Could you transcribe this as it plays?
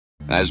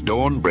As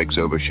dawn breaks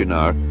over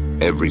Shinar,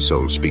 every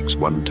soul speaks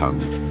one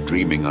tongue,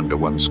 dreaming under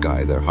one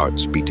sky, their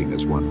hearts beating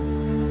as one.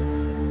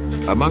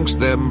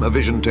 Amongst them, a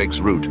vision takes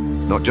root,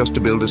 not just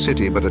to build a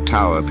city, but a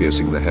tower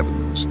piercing the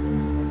heavens,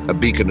 a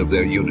beacon of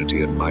their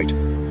unity and might.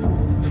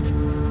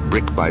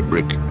 Brick by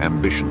brick,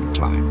 ambition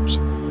climbs.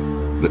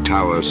 The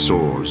tower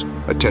soars,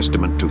 a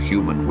testament to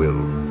human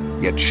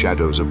will, yet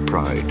shadows of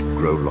pride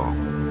grow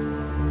long.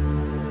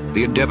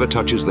 The endeavor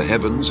touches the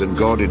heavens, and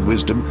God in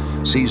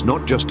wisdom sees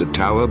not just a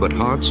tower, but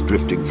hearts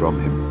drifting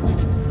from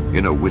him.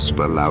 In a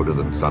whisper louder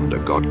than thunder,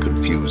 God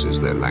confuses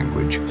their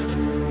language.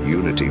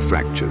 Unity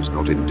fractures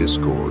not in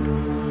discord,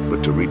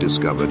 but to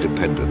rediscover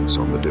dependence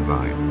on the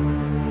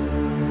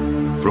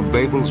divine. From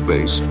Babel's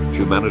base,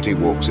 humanity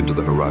walks into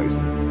the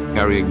horizon,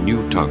 carrying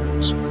new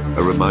tongues,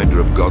 a reminder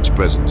of God's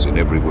presence in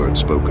every word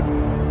spoken.